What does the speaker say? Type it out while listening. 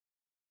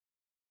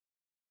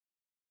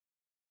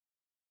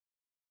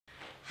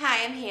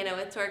Hi, I'm Hannah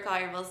with Tour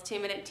Collierville's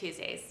 2-Minute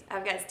Tuesdays.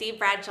 I've got Steve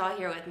Bradshaw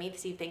here with me.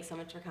 Steve, thanks so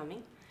much for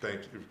coming.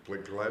 Thank you.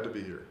 Glad to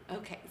be here.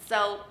 Okay,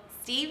 so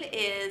Steve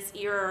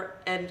you're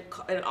an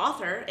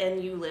author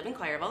and you live in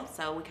Collierville,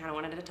 so we kind of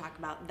wanted to talk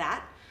about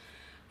that.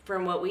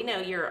 From what we know,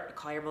 you're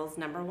Collierville's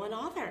 #1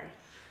 author.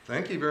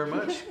 Thank you very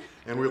much.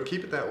 And we'll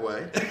keep it that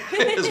way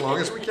as long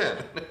as we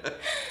can.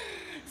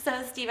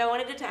 So Steve, I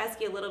wanted to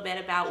ask you a little bit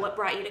about what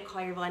brought you to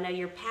Collierville. I know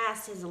your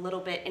past is a little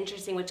bit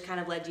interesting, which kind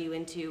of led you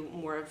into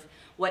more of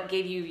what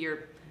gave you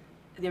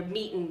the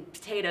meat and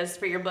potatoes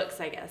for your books,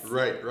 I guess.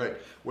 Right.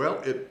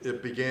 Well,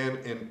 it began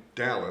in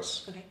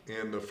Dallas, okay,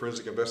 and the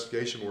forensic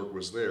investigation work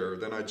was there.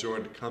 Then I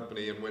joined a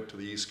company and went to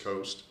the East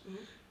Coast,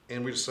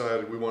 and we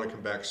decided we want to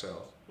come back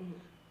south.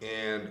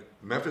 And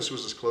Memphis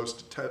was as close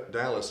to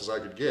Dallas as I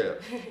could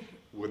get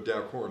with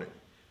Dow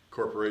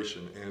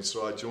Corporation, and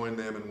so I joined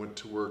them and went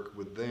to work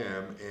with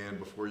them, and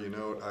before you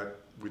know it,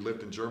 we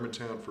lived in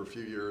Germantown for a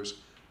few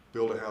years,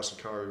 built a house in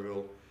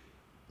Collierville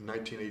in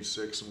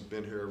 1986, and we've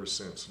been here ever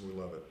since, and we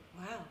love it.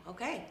 Wow,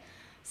 okay.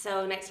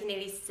 So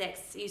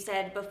 1986, you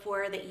said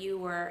before that you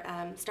were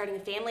starting a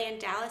family in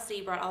Dallas, so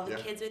you brought all the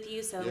kids with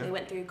you, so they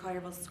went through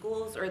Collierville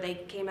schools, or they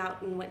came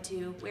out and went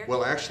to where?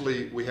 Well,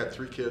 actually, we had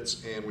 3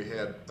 kids, and we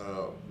had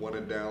one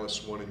in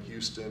Dallas, one in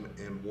Houston,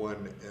 and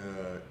one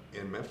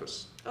in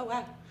Memphis. Oh,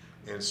 wow.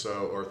 And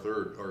so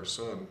our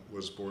son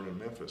was born in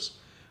Memphis.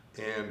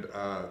 And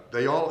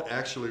they all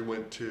actually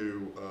went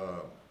to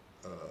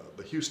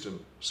the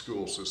Houston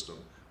school system.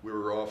 We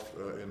were off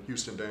in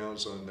Houston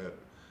Downs on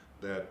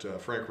that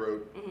Frank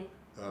Road,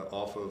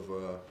 off of,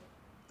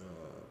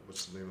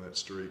 what's the name of that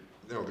street?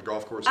 No, the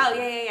golf course. Oh,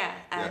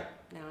 yeah.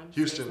 No, I'm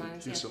Houston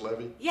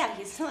Levy? Yeah,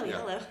 Houston Levy,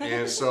 hello.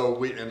 And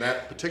so in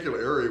that particular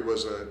area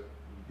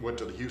went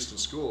to the Houston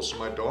school. So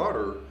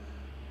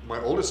my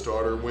oldest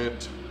daughter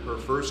her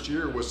first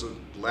year was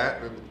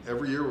Latin,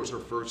 every year was her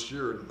first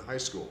year in high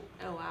school.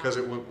 Oh, wow. Because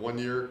it went 1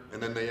 year,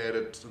 and then they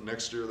added the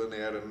next year, then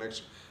they added the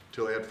next,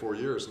 till they had 4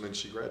 years, and then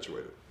she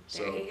graduated.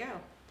 There you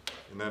go.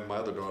 And then my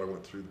other daughter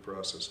went through the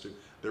process too.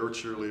 They were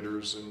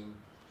cheerleaders and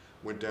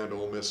went down to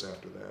Ole Miss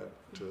after that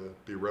to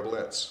be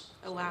Rebelettes.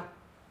 Oh, wow.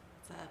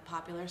 It's a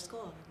popular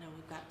school. No,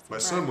 we've got some My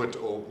son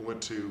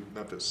went to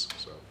Memphis,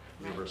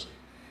 University.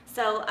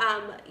 So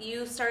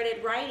you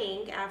started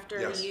writing after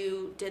Yes.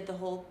 you did the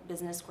whole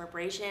business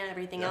corporation,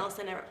 everything else,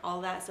 and all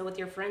that. So with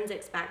your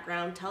forensics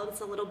background, tell us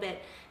a little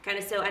bit,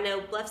 so I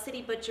know Bluff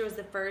City Butcher was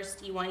the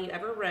first one you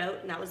ever wrote,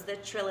 and that was the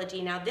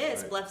trilogy. Now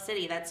this, Bluff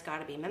City, that's got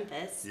to be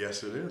Memphis.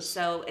 Yes, it is.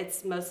 So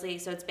it's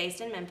it's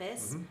based in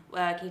Memphis.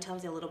 Can you tell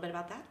us a little bit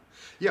about that?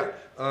 Yeah,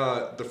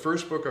 the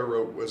first book I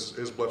wrote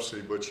is Bluff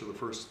City Butcher, the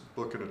first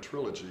book in a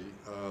trilogy,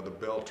 the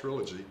Bell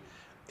trilogy.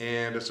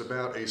 And it's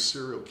about a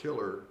serial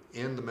killer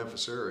in the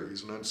Memphis area.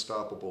 He's an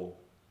unstoppable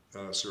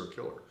serial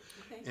killer.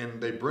 Okay. And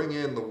they bring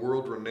in the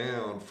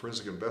world-renowned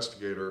forensic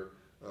investigator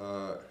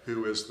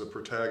who is the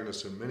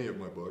protagonist in many of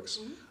my books,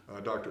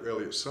 Dr.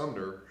 Elliot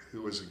Sumner,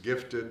 who is a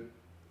gifted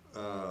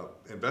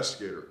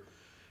investigator.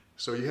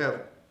 So you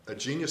have a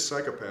genius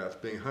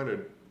psychopath being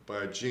hunted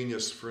by a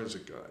genius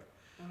forensic guy.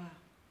 Oh, wow.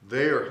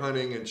 They are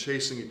hunting and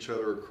chasing each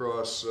other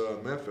across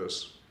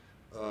Memphis,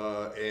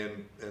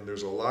 and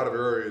there's a lot of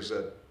areas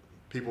that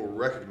people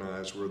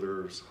recognize where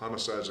there's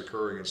homicides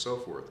occurring and so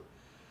forth.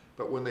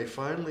 But when they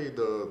finally,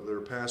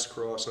 their paths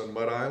cross on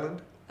Mud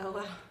Island,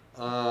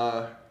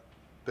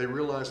 they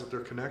realize that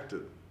they're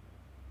connected.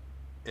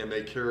 And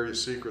they carry a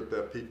secret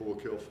that people will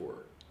kill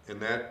for.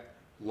 And that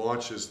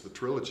launches the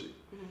trilogy.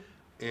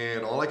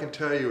 And all I can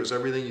tell you is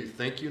everything you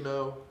think you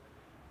know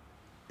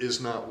is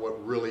not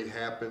what really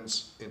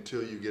happens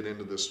until you get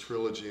into this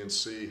trilogy and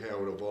see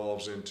how it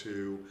evolves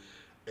into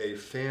a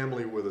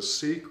family with a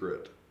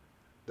secret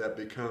that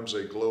becomes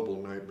a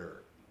global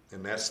nightmare.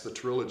 And that's the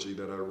trilogy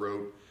that I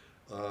wrote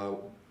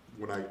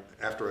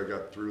after I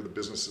got through the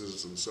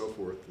businesses and so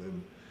forth,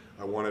 and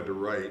I wanted to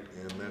write,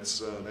 and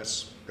that's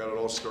got it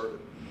all started.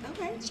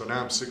 Okay. So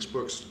now I'm 6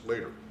 books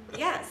later.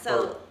 Yeah,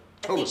 so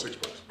total 6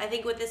 books. I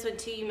think with this one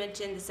too, you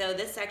mentioned, so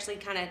this actually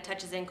kind of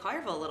touches in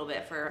Collierville a little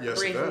bit for a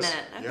brief minute.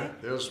 Okay. Yeah,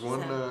 there's one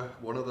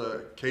of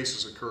the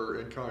cases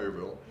occur in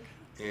Collierville,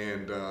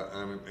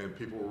 and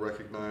people will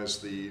recognize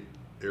the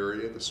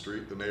area, the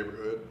street, the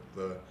neighborhood,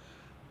 the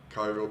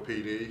Collierville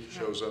PD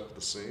shows up at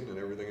the scene and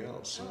everything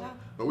else. Oh, wow.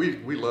 But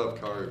we love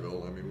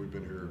Collierville. I mean, we've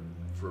been here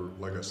for,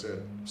 like I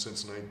said,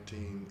 since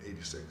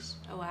 1986.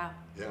 Oh, wow.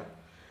 Yeah.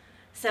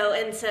 So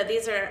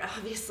these are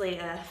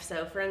obviously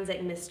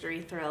forensic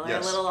mystery thriller, a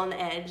little on the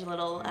edge, a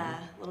little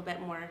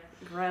bit more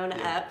grown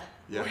up,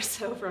 more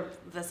so from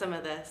some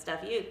of the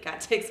stuff you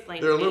got to explain.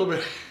 They're a little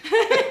bit,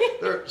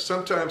 they're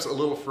sometimes a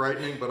little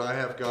frightening, but I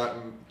have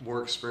gotten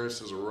more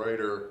experience as a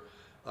writer.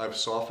 I've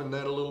softened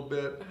that a little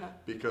bit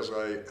because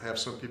I have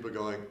some people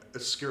going,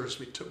 it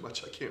scares me too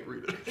much, I can't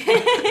read it.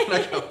 And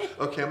I go,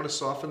 okay, I'm going to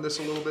soften this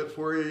a little bit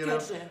for you,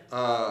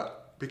 Gotcha.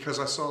 Because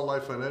I saw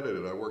Life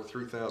Unedited. I worked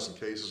 3,000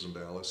 cases in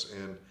Dallas,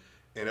 and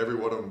every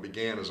one of them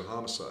began as a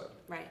homicide.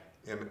 Right.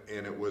 And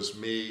it was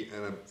me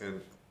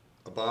and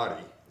a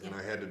body, and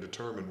I had to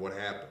determine what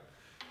happened.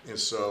 And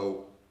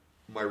so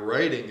my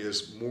writing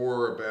is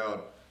more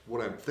about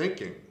what I'm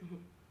thinking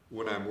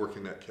when I'm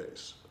working that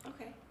case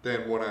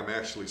than what I'm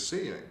actually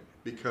seeing,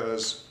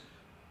 because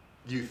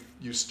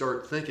you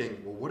start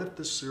thinking, well, what if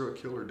this serial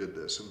killer did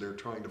this and they're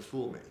trying to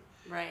fool me?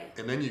 Right.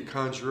 And then you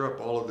conjure up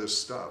all of this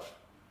stuff,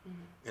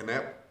 and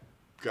that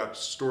got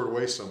stored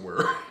away somewhere.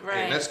 Right.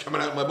 And that's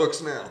coming out in my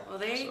books now. Well,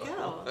 there you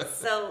go.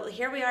 So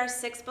here we are,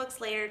 6 books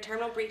later.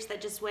 Terminal Breach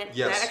that just went.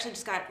 Yes. That actually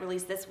just got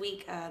released this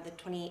week, the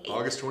 28th.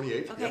 August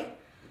 28th. Okay. Yep.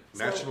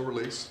 National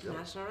release. Yep.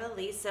 National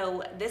release.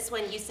 So this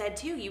one, you said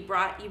too, you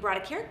brought a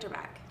character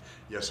back.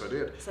 Yes, I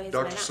did. So he's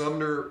Dr.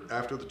 Sumner,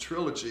 after the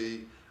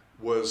trilogy,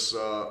 was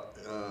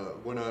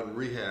went on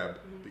rehab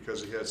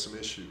because he had some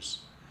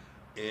issues.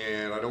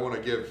 And I don't want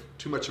to give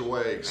too much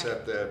away,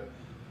 except that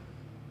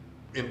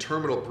in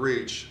Terminal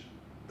Breach,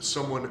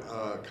 someone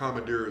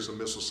commandeers a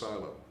missile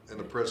silo, and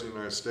the President of the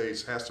United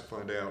States has to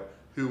find out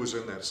who was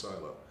in that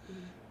silo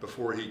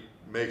before he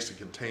makes the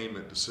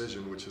containment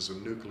decision, which is a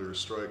nuclear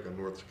strike on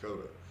North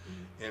Dakota.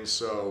 And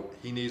so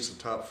he needs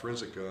the top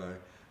forensic guy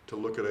to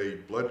look at a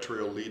blood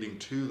trail leading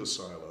to the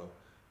silo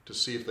to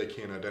see if they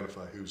can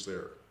identify who's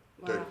there,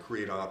 to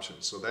create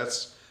options. So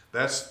that's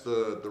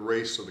the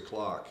race of the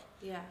clock.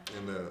 Yeah.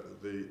 And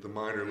the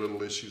minor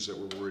little issues that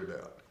we're worried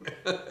about.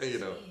 You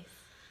know,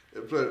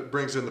 it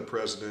brings in the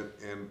president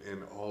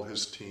and all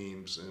his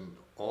teams, and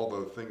all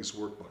the things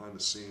work behind the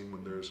scene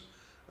when there's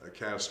a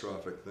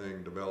catastrophic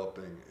thing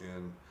developing,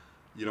 and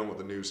you don't want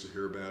the news to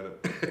hear about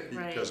it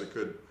because it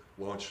could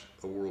launch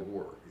a world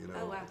war. You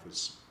know, if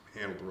it's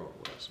handled the wrong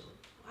way. So.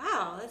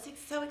 Wow, that's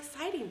so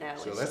exciting though.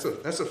 So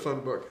that's a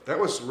fun book. That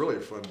was really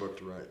a fun book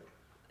to write.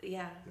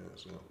 Yeah.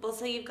 So. Well,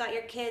 so you've got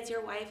your kids,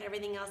 your wife,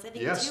 everything else. I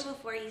think too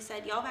before you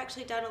said y'all have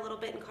actually done a little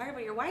bit in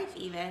Collierville. Your wife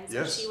even.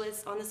 So she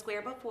was on the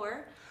square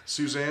before.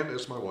 Suzanne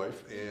is my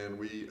wife, and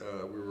we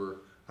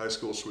were high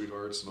school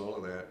sweethearts and all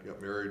of that.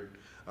 Got married.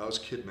 I was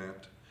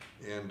kidnapped,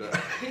 and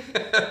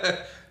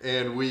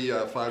and we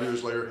 5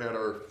 years later had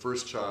our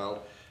first child.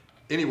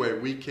 Anyway,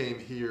 we came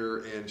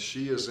here, and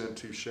she is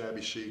into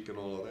shabby chic and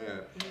all of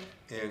that,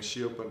 and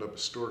she opened up a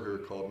store here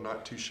called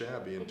Not Too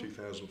Shabby in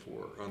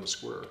 2004 on the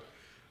square,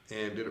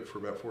 and did it for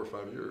about 4 or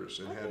 5 years,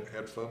 and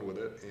had fun with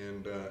it.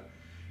 And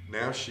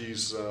now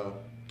she's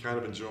kind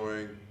of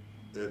enjoying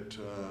it.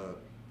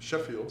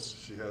 Sheffield's,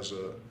 she has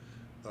a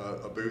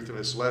booth, and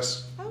it's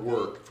less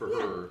work for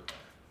her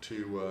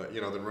to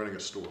than running a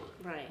store,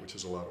 which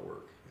is a lot of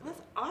work.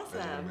 That's awesome.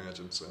 As you can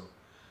imagine. So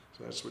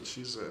that's what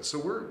she's at. So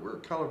we're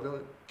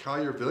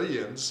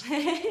Colliervillians.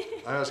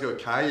 I always go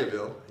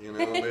Collierville,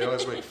 they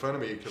always make fun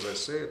of me because I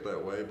say it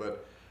that way,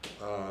 but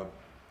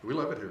we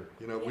love it here.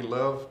 We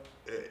love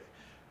it.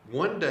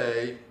 One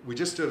day, we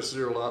just did a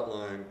zero lot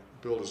line,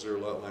 built a zero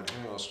lot line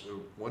house.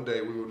 One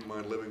day we wouldn't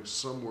mind living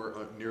somewhere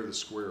near the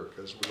square,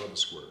 because we love the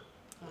square.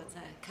 Well, it's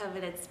a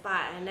coveted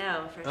spot, I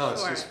know, for sure. Oh,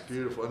 it's just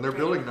beautiful. And they're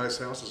building nice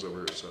houses over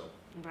here, so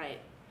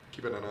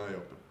keeping an eye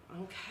open.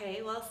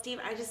 Okay, well, Steve,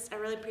 I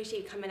really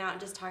appreciate you coming out and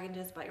just talking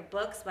to us about your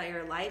books, about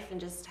your life, and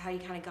just how you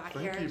kind of got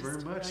here. Thank you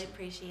very much. Really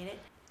appreciate it.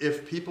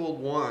 If people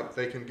want,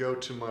 they can go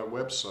to my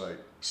website,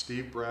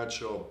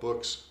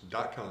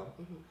 stevebradshawbooks.com,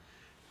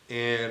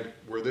 and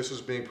where this is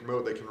being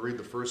promoted, they can read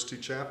the first 2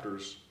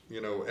 chapters,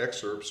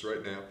 excerpts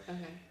right now.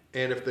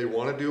 And if they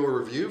want to do a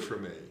review for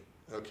me,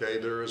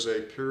 there is a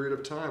period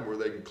of time where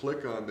they can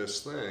click on this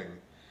thing,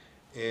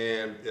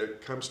 and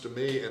it comes to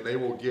me, and they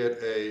will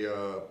get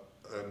a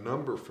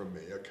number from me,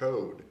 a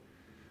code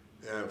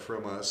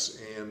from us,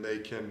 and they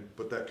can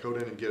put that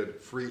code in and get a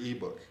free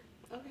ebook.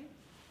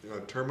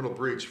 Terminal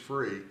Breach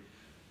free.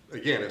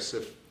 Again, it's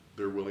if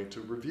they're willing to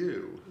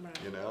review,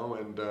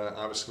 and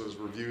obviously those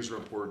reviews are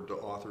important to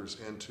authors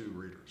and to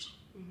readers.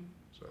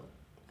 So,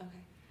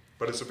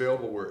 but it's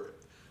available where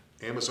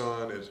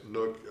Amazon, is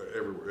Nook,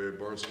 everywhere,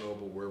 Barnes &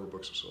 Noble, wherever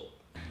books are sold.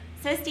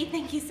 So Steve,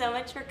 thank you so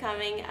much for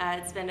coming.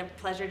 It's been a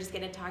pleasure just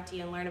getting to talk to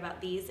you and learn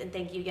about these, and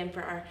thank you again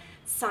for our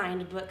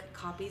signed book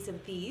copies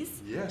of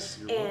these. Yes,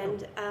 you're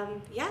welcome.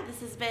 And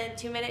this has been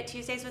 2 Minute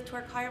Tuesdays with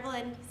Collierville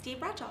and Steve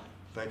Bradshaw.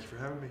 Thank you for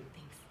having me.